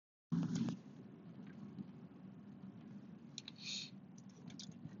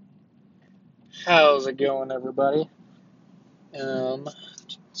How's it going, everybody? Um,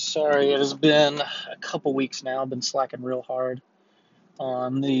 Sorry, it has been a couple weeks now. I've been slacking real hard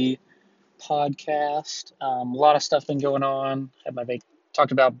on the podcast. A lot of stuff been going on. Had my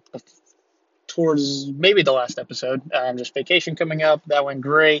talked about towards maybe the last episode. Just vacation coming up. That went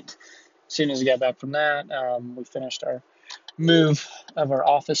great. As soon as we got back from that, we finished our move of our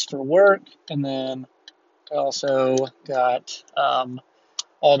office for work, and then I also got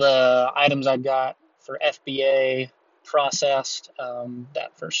all the items I got for FBA processed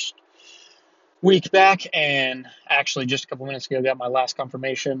that first week back, and actually just a couple minutes ago got my last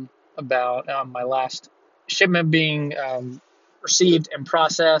confirmation about my last shipment being received and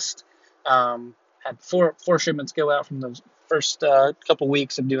processed. Had four shipments go out from the first couple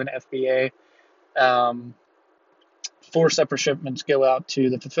weeks of doing FBA. Um, Four separate shipments go out to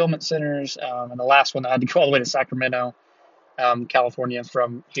the fulfillment centers, and the last one I had to go all the way to Sacramento, California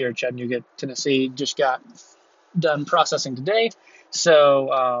from here, Chattanooga, Tennessee. Just got done processing today.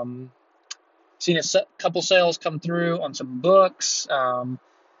 So, seen a couple sales come through on some books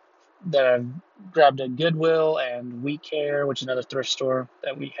that I've grabbed at Goodwill and We Care, which is another thrift store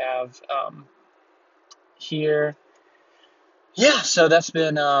that we have here. Yeah, so that's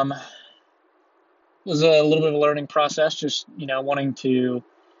been was a little bit of a learning process. Just wanting to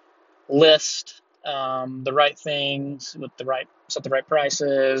list the right things with set the right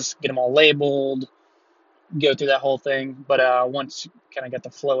prices, get them all labeled, go through that whole thing. But once kind of got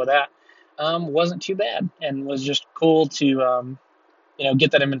the flow of that, wasn't too bad, and was just cool to get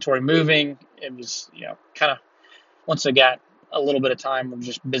that inventory moving. It was kind of once I got a little bit of time, I'm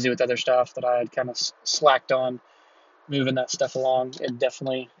just busy with other stuff that I had kind of slacked on moving that stuff along. It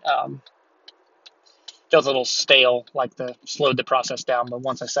definitely felt a little stale, like slowed the process down. But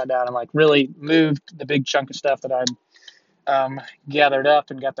once I sat down and like really moved the big chunk of stuff that I'd gathered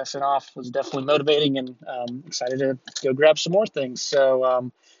up and got that sent off, was definitely motivating, and excited to go grab some more things.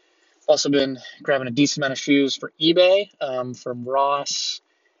 So also been grabbing a decent amount of shoes for eBay from Ross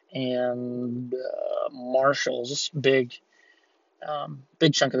and Marshalls. Big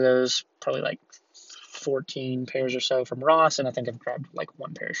chunk of those, probably like 14 pairs or so from Ross, and I think I've grabbed like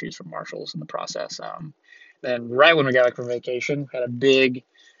one pair of shoes from Marshalls in the process. Then right when we got back from vacation, had a big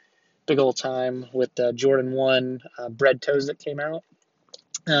old time with the Jordan 1 bread toes that came out.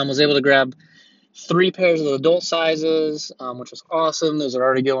 Was able to grab three pairs of the adult sizes, which was awesome. Those are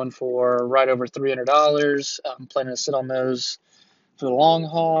already going for right over $300. I'm planning to sit on those for the long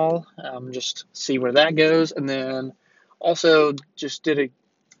haul, just see where that goes. And then also just did a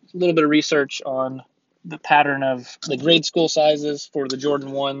little bit of research on the pattern of the grade school sizes for the Jordan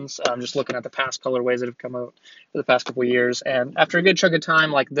 1s, just looking at the past colorways that have come out for the past couple of years. And after a good chunk of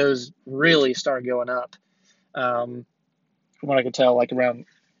time, like those really start going up. From what I could tell, like around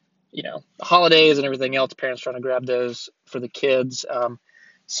the holidays and everything else, parents trying to grab those for the kids.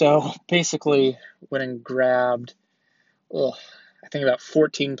 So basically went and grabbed, I think about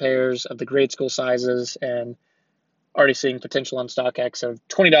 14 pairs of the grade school sizes, and already seeing potential on StockX of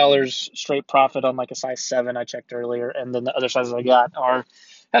 $20 straight profit on like a size 7 I checked earlier. And then the other sizes I got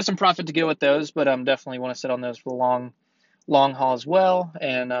have some profit to go with those, but definitely want to sit on those for the long haul as well,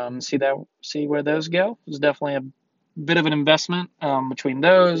 and see where those go. It's definitely a bit of an investment between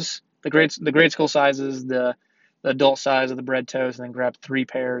those, the grade school sizes, the adult size of the bread toes, and then grab three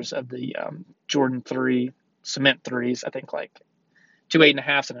pairs of the Jordan 3 cement threes. I think like two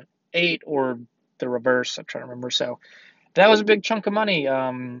 8.5s and an 8, or the reverse. I'm trying to remember. So that was a big chunk of money.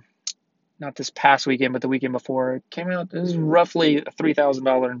 Not this past weekend, but the weekend before it came out. This is roughly a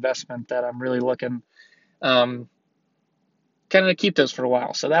 $3,000 investment that I'm really looking kind of keep those for a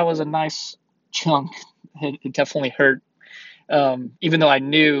while. So that was a nice chunk. It definitely hurt, even though I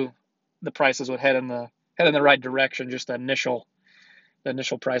knew the prices would head in the right direction. Just the initial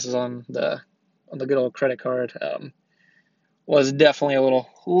prices on the good old credit card was definitely a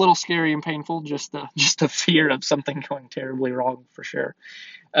little scary and painful. Just the fear of something going terribly wrong for sure.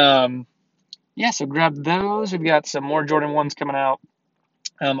 Yeah, so grab those. We've got some more Jordan 1s coming out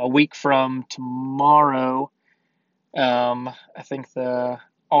a week from tomorrow. I think the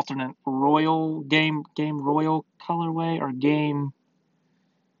alternate royal game royal colorway, or game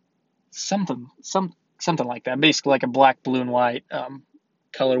something like that. Basically like a black, blue, and white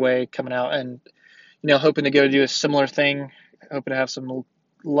colorway coming out, and hoping to go do a similar thing. Hoping to have some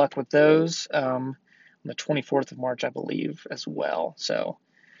luck with those on the 24th of March, I believe, as well. So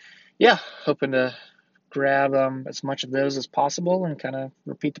yeah, hoping to grab as much of those as possible and kind of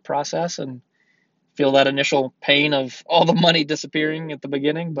repeat the process and feel that initial pain of all the money disappearing at the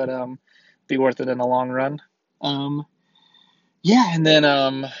beginning, but be worth it in the long run. Yeah, and then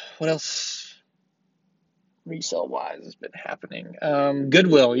what else? resale wise has been happening?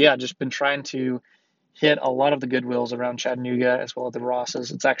 Goodwill, yeah, just been trying to hit a lot of the Goodwills around Chattanooga as well as the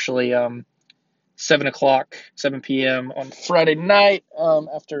Rosses. It's actually 7 o'clock, 7 p.m. on Friday night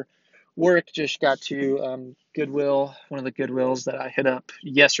after work. Just got to Goodwill, one of the Goodwills that I hit up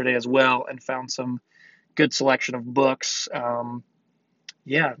yesterday as well, and found some good selection of books.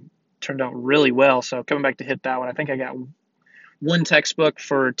 Yeah, turned out really well. So coming back to hit that one, I think I got one textbook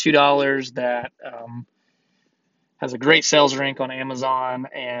for $2 that has a great sales rank on Amazon,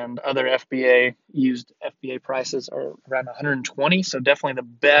 and other used FBA prices are around 120. So definitely the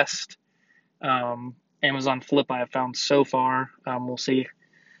best Amazon flip I have found so far. We'll see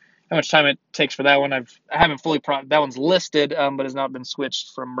how much time it takes for that one. I haven't fully that one's listed, but has not been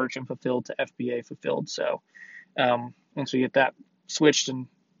switched from merchant fulfilled to FBA fulfilled. So once we get that switched and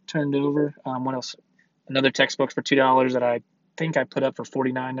turned over, what else? Another textbook for $2 that I think I put up for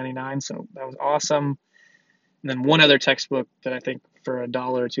 $49.99. So that was awesome. And then one other textbook that I think for $1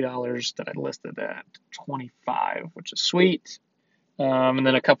 or $2 that I listed at 25, which is sweet. And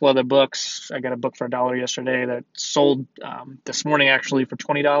then a couple other books. I got a book for $1 yesterday that sold this morning actually for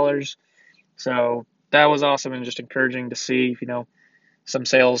 $20. So that was awesome and just encouraging to see, some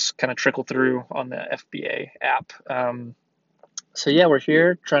sales kind of trickle through on the FBA app. So yeah, we're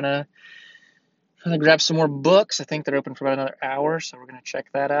here trying to grab some more books. I think they're open for about another hour, so we're gonna check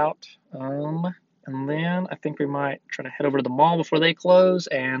that out. And then I think we might try to head over to the mall before they close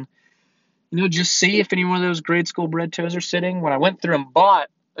and just see if any one of those grade school bread toes are sitting. When I went through and bought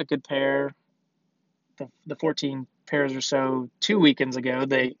a good pair, the 14 pairs or so 2 weekends ago,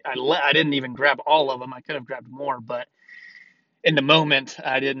 I didn't even grab all of them. I could have grabbed more, but in the moment,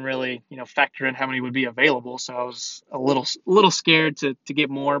 I didn't really factor in how many would be available. So I was a little scared to get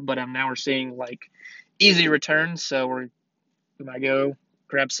more. But now we're seeing like easy returns, so we might go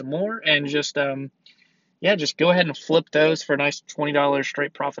grab some more and just just go ahead and flip those for a nice $20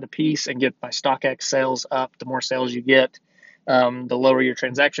 straight profit a piece and get my StockX sales up. The more sales you get, the lower your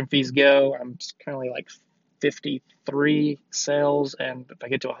transaction fees go. I'm currently like 53 sales, and if I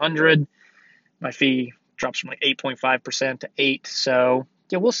get to 100, my fee drops from like 8.5% to 8. So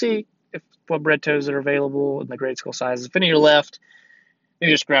yeah, we'll see what bread toes are available in the grade school sizes. If any are left,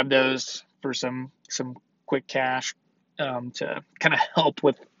 maybe just grab those for some quick cash to kind of help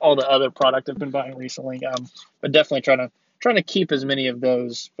with all the other product I've been buying recently. But definitely trying to keep as many of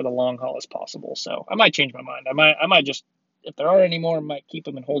those for the long haul as possible. So I might change my mind. I might just, if there are any more, I might keep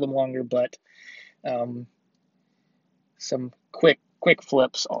them and hold them longer. But some quick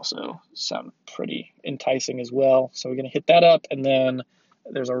flips also sound pretty enticing as well. So we're gonna hit that up, and then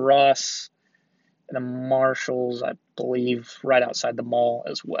there's a Ross and a Marshalls, I believe, right outside the mall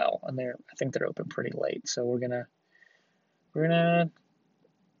as well, and I think they're open pretty late. So we're gonna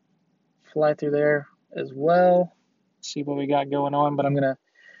fly through there as well, see what we got going on. But I'm gonna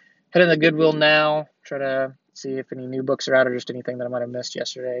head into Goodwill now, try to see if any new books are out or just anything that I might have missed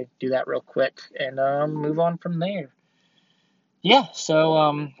yesterday. Do that real quick and move on from there. Yeah,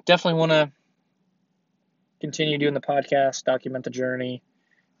 so definitely want to continue doing the podcast, document the journey,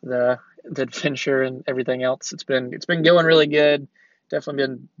 the adventure, and everything else. It's been going really good. Definitely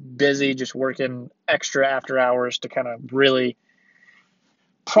been busy, just working extra after hours to kind of really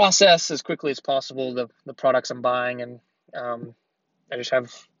process as quickly as possible the products I'm buying, and I just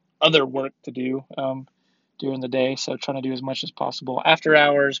have other work to do during the day, so trying to do as much as possible after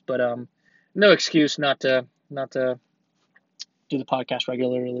hours. But no excuse not to do the podcast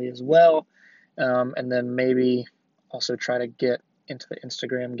regularly as well. And then maybe also try to get into the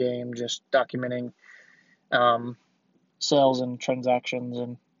Instagram game, just documenting sales and transactions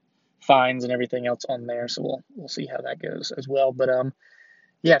and fines and everything else on there. So we'll see how that goes as well. But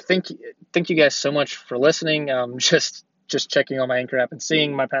yeah, thank you guys so much for listening. Just checking on my Anchor app and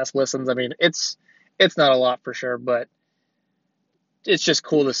seeing my past listens. I mean, it's not a lot for sure, but it's just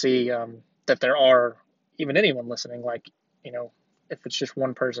cool to see that there are even anyone listening. Like, if it's just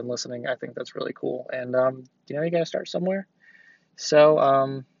one person listening, I think that's really cool. And you got to start somewhere.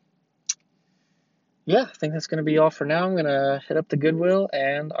 So yeah, I think that's going to be all for now. I'm going to hit up the Goodwill,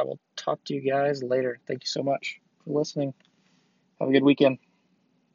 and I will talk to you guys later. Thank you so much for listening. Have a good weekend.